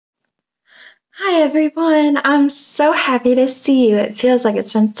Hi everyone, I'm so happy to see you. It feels like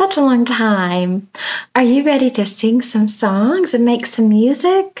it's been such a long time. Are you ready to sing some songs and make some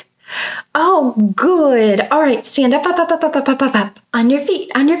music? Oh, good. All right, stand up, up. On your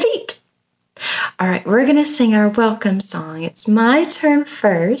feet, on your feet. All right, we're going to sing our welcome song. It's my turn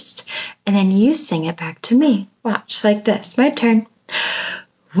first, and then you sing it back to me. Watch, like this. My turn.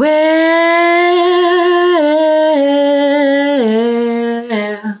 Well,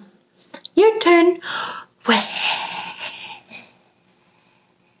 your turn. Well,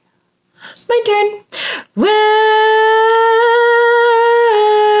 my turn. Well,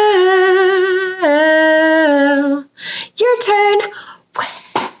 your turn. Well.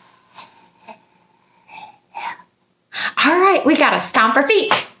 All right, we gotta stomp our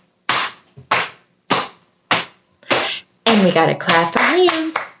feet. And we gotta clap our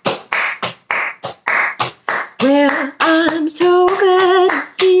hands. Well, I'm so glad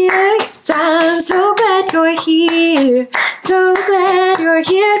you're here. Yes, I'm so glad you're here. So glad you're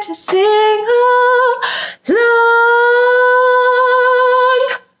here to sing along.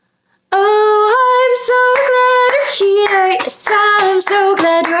 Oh, I'm so glad you're here. Yes, I'm so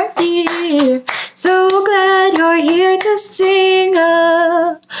glad you're here. So glad you're here to sing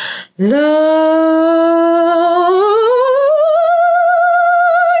along.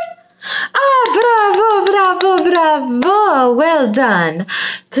 Bravo, well done.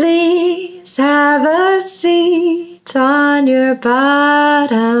 Please have a seat on your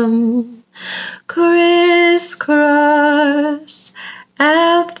bottom. Crisscross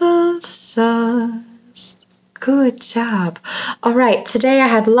applesauce. Good job. All right, today I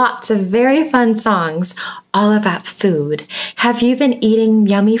have lots of very fun songs all about food. Have you been eating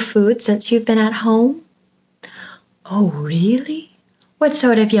yummy food since you've been at home? Oh, really? What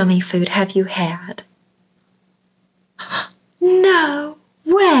sort of yummy food have you had? No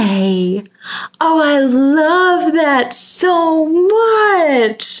way! Oh, I love that so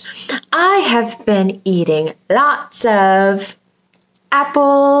much! I have been eating lots of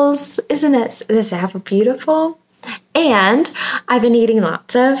apples. Isn't this apple beautiful? And I've been eating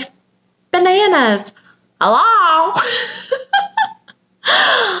lots of bananas. Hello!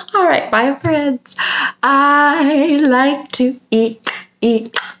 All right, my friends. I like to eat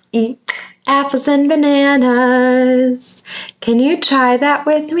apples and bananas. Can you try that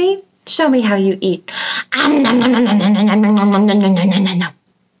with me? Show me how you eat. Can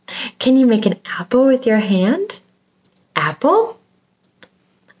you make an apple with your hand? Apple?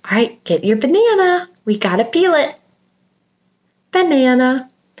 All right, get your banana. We gotta peel it. Banana.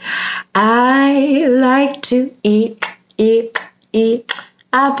 I like to eat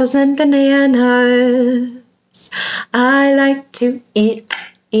apples and bananas. I like to eat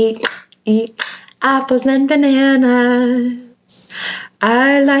apples and bananas.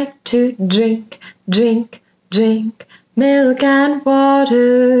 I like to drink milk and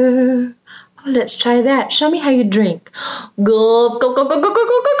water. Oh, let's try that. Show me how you drink. Go.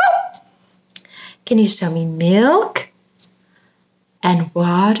 Can you show me milk and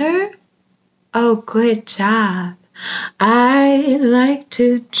water? Oh, good job. I like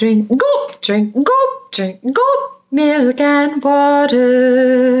to drink milk and water.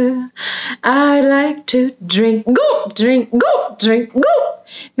 I like to drink milk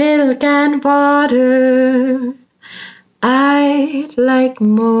and water. I'd like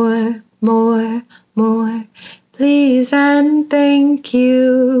more, please and thank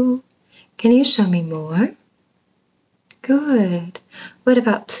you. Can you show me more? Good. What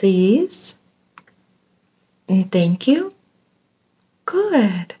about please? And thank you?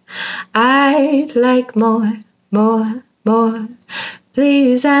 Good. I'd like more,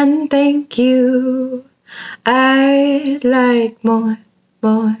 please and thank you. I'd like more,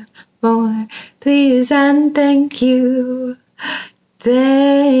 please and thank you.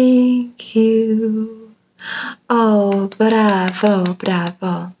 Thank you. Oh, bravo.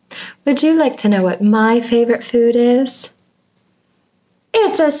 Would you like to know what my favorite food is?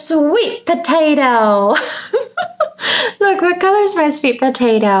 It's a sweet potato. Look, what color is my sweet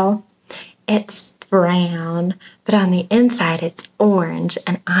potato? It's brown, but on the inside it's orange,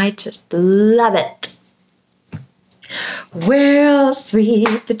 and I just love it. Well,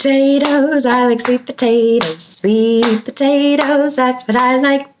 sweet potatoes, I like sweet potatoes. Sweet potatoes, that's what I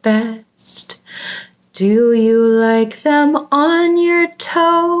like best. Do you like them on your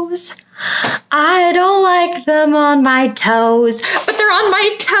toes? I don't like them on my toes, but they're on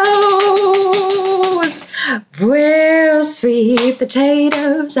my toes. Well, sweet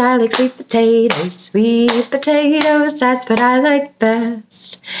potatoes, I like sweet potatoes. Sweet potatoes, that's what I like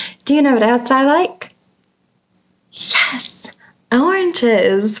best. Do you know what else I like? Yes,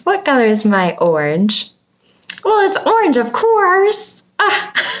 Oranges. What color is my orange? Well, it's orange, of course.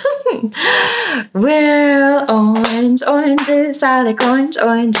 Well, oranges, I like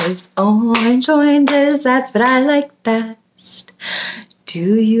oranges, oranges, that's what I like best.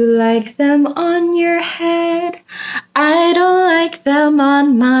 Do you like them on your head? I don't like them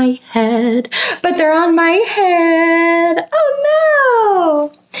on my head, but they're on my head.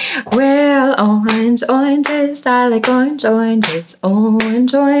 Oh no! Well, oranges, I like oranges,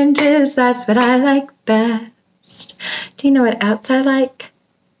 oranges, that's what I like best. Do you know what else I like?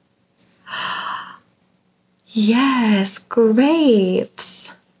 Yes,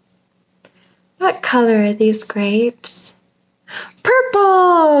 grapes. What color are these grapes?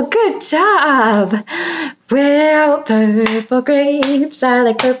 Purple! Good job! Well, purple grapes, I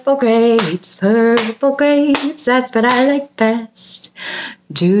like purple grapes, that's what I like best.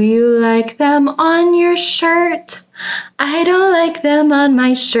 Do you like them on your shirt? I don't like them on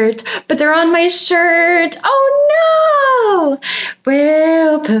my shirt, but they're on my shirt. Oh no!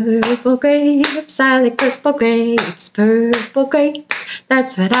 Well, purple grapes, I like purple grapes,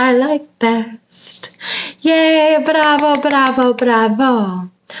 that's what I like best. Yay, bravo, bravo, bravo.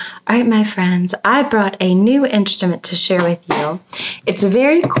 All right, my friends, I brought a new instrument to share with you. It's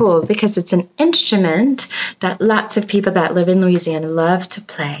very cool because it's an instrument that lots of people that live in Louisiana love to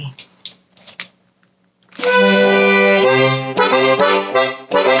play.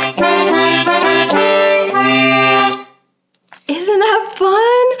 Isn't that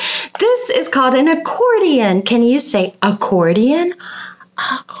fun? This is called an accordion. Can you say accordion?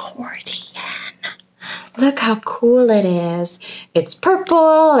 Accordion. Look how cool it is. It's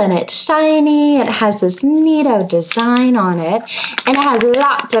purple and it's shiny. It has this neato design on it. And it has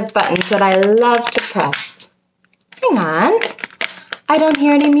lots of buttons that I love to press. Hang on. I don't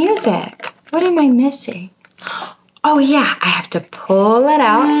hear any music. What am I missing? Oh yeah, I have to pull it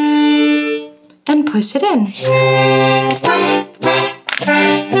out and push it in. Isn't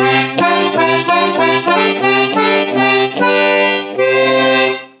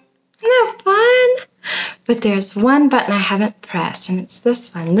that fun? But there's one button I haven't pressed, and it's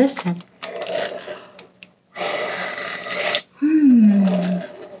this one. Listen.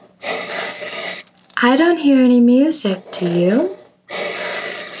 I don't hear any music, do you?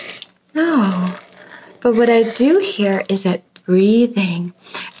 No. But what I do hear is it breathing.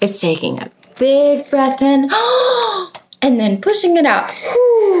 It's taking a big breath in and then pushing it out.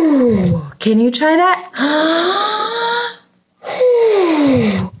 Can you try that?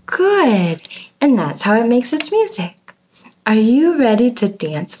 Good. And that's how it makes its music. Are you ready to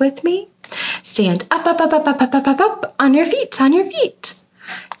dance with me? Stand up, up, up, up, up, up, up, up, up on your feet, on your feet.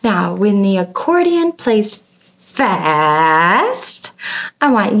 Now, when the accordion plays fast,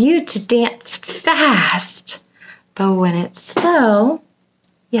 I want you to dance fast. But when it's slow,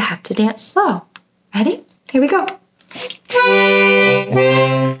 you have to dance slow. Ready? Here we go.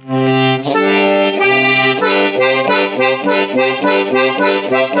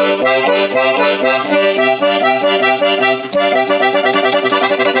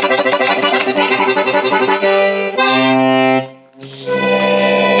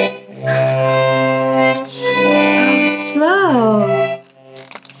 Oh, slow.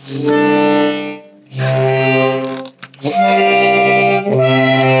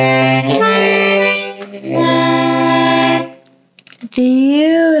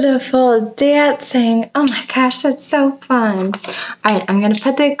 Beautiful dancing. Oh my gosh, that's so fun. All right, I'm going to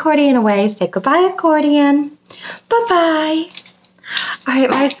put the accordion away. Say goodbye, accordion. Bye-bye. All right,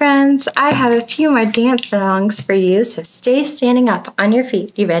 my friends, I have a few more dance songs for you, so stay standing up on your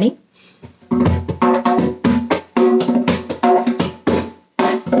feet. You ready?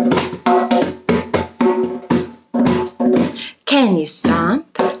 Can you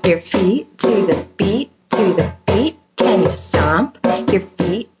stomp your feet to the beat, to the beat? Can you stomp your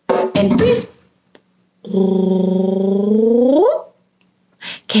feet and freeze?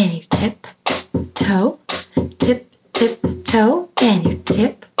 Can you tip, toe, tip, tip, toe? Can you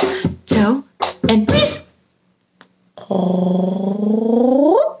tip, toe, and freeze?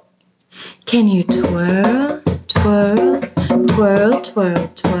 Can you twirl, twirl, twirl, twirl,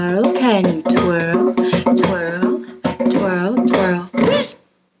 twirl? Can you twirl, twirl, twirl, twirl, freeze?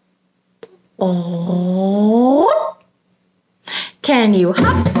 Can you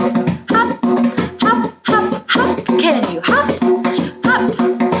hop, hop, hop, hop, hop? Can you hop, hop,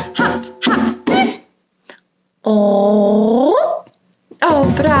 hop, hop, freeze? Oh,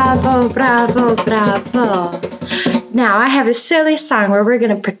 bravo, bravo, bravo. Now I have a silly song where we're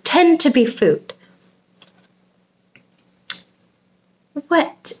going to pretend to be food.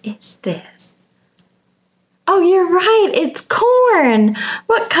 What is this? Oh, you're right. It's corn.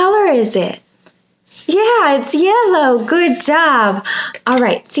 What color is it? Yeah, it's yellow. Good job. All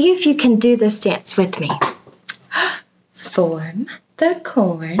right, see if you can do this dance with me. Form the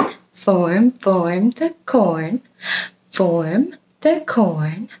corn. Form the corn. Form the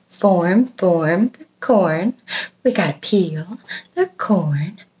corn. Form the corn. We gotta peel the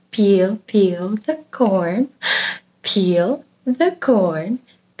corn. Peel the corn. Peel the corn.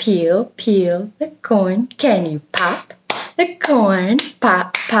 Peel the corn. Can you pop the corn?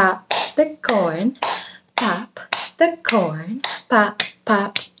 Pop the corn. Pop the corn. Pop,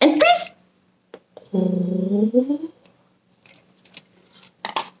 and freeze. Oh.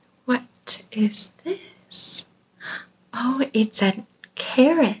 What is this? Oh, it's a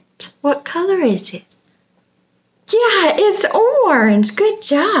carrot. What color is it? Yeah, it's orange. Good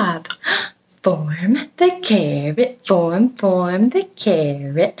job. Form the carrot. Form the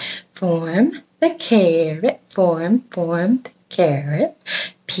carrot. Form the carrot. Form the carrot.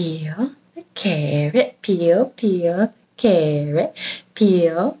 Peel the carrot. Peel the carrot.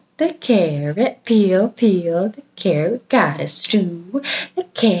 Peel the carrot. Peel the carrot. Gotta stew the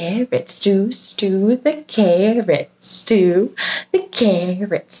carrot. Stew the carrot. Stew the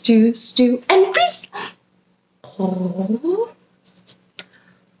carrot. Stew, and freeze. Oh,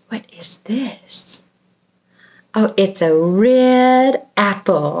 what is this? Oh, it's a red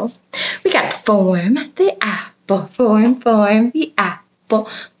apple. We got form the apple. Form the apple.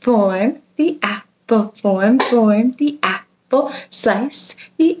 Form the apple. Form the apple. Slice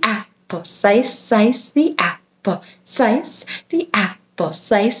the apple. Slice the apple. Slice the apple.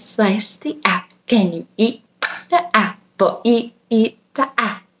 Slice the apple. Can you eat the apple? Eat the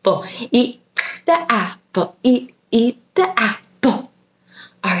apple. Eat the apple. Eat the apple.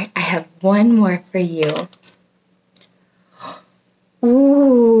 All right, I have one more for you.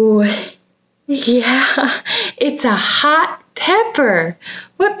 Ooh, yeah, it's a hot pepper.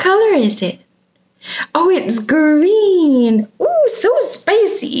 What color is it? Oh, it's green. Ooh, so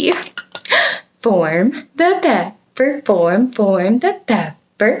spicy. Form the pepper. Form the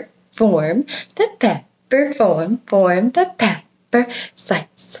pepper. Form the pepper. Form the pepper.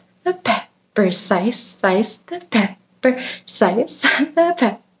 Slice the pepper. Slice the pepper. Slice the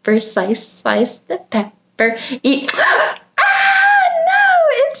pepper. Slice the pepper. Eat.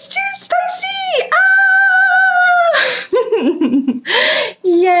 It's too spicy! Ah!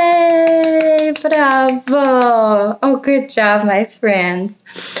 Yay! Bravo! Oh, good job, my friends.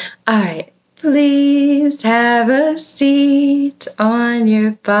 All right, please have a seat on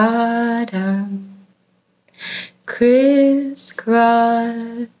your bottom. Crisscross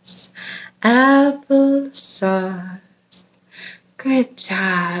applesauce. Good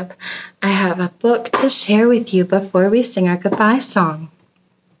job. I have a book to share with you before we sing our goodbye song.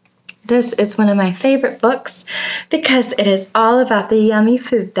 This is one of my favorite books because it is all about the yummy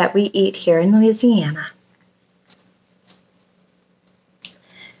food that we eat here in Louisiana.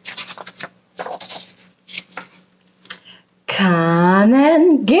 Come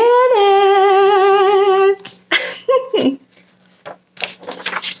and get it!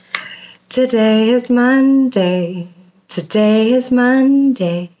 Today is Monday. Today is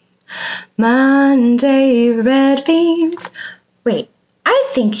Monday. Monday, red beans. Wait. I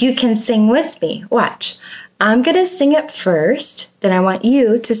think you can sing with me. Watch. I'm going to sing it first, then I want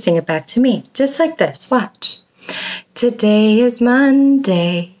you to sing it back to me, just like this. Watch. Today is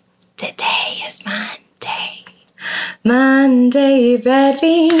Monday. Today is Monday. Monday, red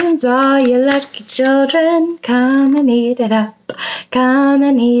beans, all you lucky children, come and eat it up. Come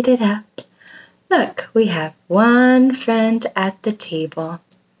and eat it up. Look, we have one friend at the table.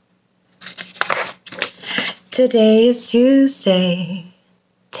 Today is Tuesday.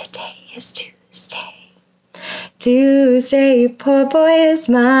 Today is Tuesday. Tuesday, poor boys,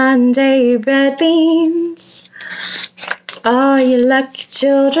 Monday, red beans. All you lucky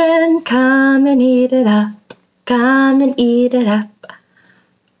children, come and eat it up. Come and eat it up.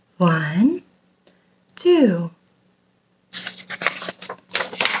 1, 2.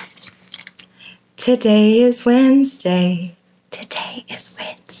 Today is Wednesday. Today is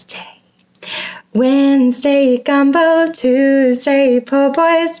Wednesday. Wednesday, gumbo. Tuesday, po'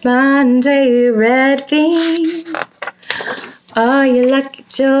 boys. Monday, red beans. All you lucky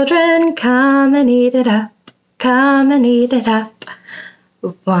children, come and eat it up. Come and eat it up.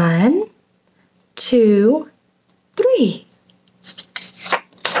 1, 2, 3.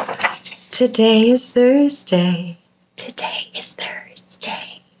 Today is Thursday. Today is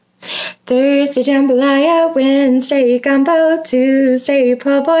Thursday. Thursday, jambalaya. Wednesday, gumbo. Tuesday,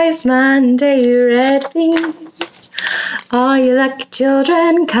 po' boys. Monday, red beans. All you lucky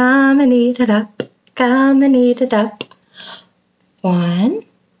children, come and eat it up. come and eat it up. 1,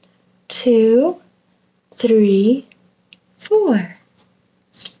 2, 3, 4.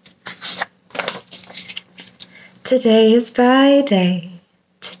 Today is Friday.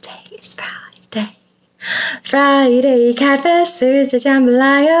 Today is Friday. Friday, catfish, Thursday,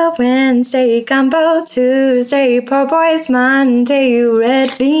 jambalaya, Wednesday, gumbo, Tuesday, po' boys, Monday,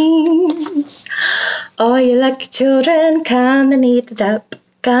 red beans. All you lucky children, come and eat it up.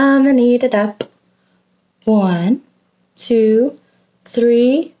 Come and eat it up. 1, 2,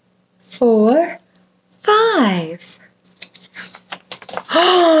 3, 4, 5.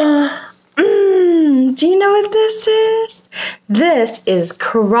 Do you know what this is? This is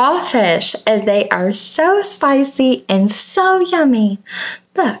crawfish, and they are so spicy and so yummy.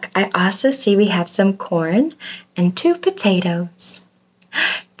 Look, I also see we have some corn and 2 potatoes.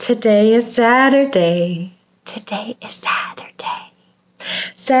 Today is Saturday. Today is Saturday.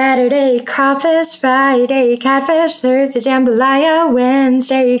 Saturday, crawfish, Friday, catfish, Thursday, jambalaya,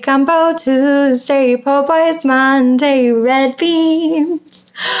 Wednesday, gumbo, Tuesday, po' boys, Monday, red beans.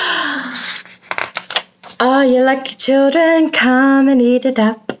 All you lucky children, come and eat it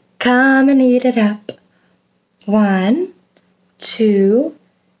up. Come and eat it up. 1, 2,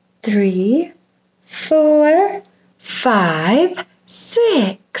 3, 4, 5,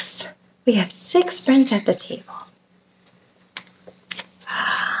 6. We have 6 friends at the table.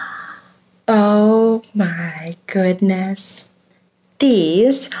 Oh my goodness.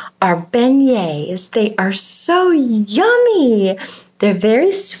 These are beignets. They are so yummy. They're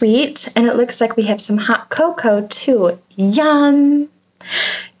very sweet, and it looks like we have some hot cocoa too. Yum.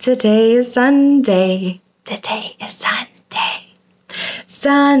 Today is Sunday. Today is Sunday.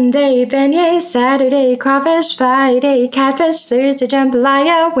 Sunday, beignets, Saturday, crawfish, Friday, catfish, Thursday,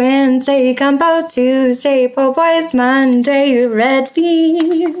 jambalaya, Wednesday, gumbo, Tuesday, po' boys, Monday, red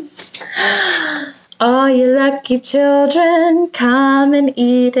beans. All you lucky children, come and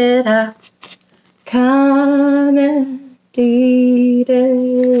eat it up. Come and eat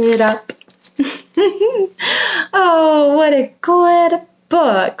it up. Oh, what a good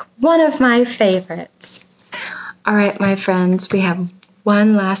book. One of my favorites. All right, my friends, we have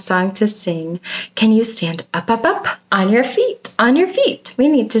one last song to sing. Can you stand up, up, up? On your feet, on your feet. We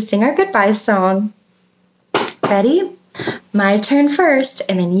need to sing our goodbye song. Ready? My turn first,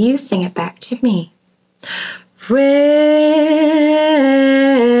 and then you sing it back to me. Well,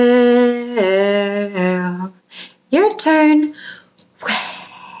 your turn. Well,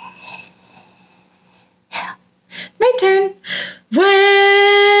 my turn. Well,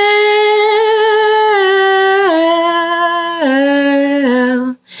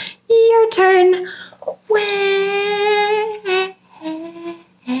 your turn. Well,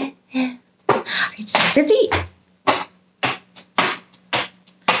 stop your feet.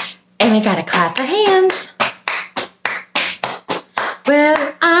 And we gotta clap our hands. Well,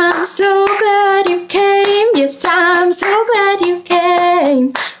 I'm so glad you came. Yes, I'm so glad you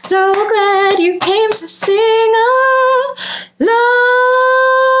came. So glad you came to sing along.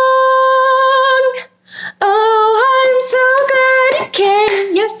 Oh, I'm so glad you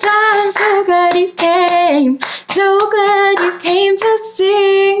came. Yes, I'm so glad you came. So glad you came to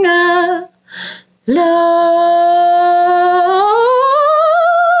sing along.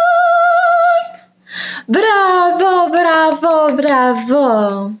 Bravo, bravo,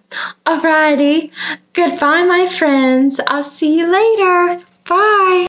 bravo. Alrighty, goodbye, my friends. I'll see you later. Bye.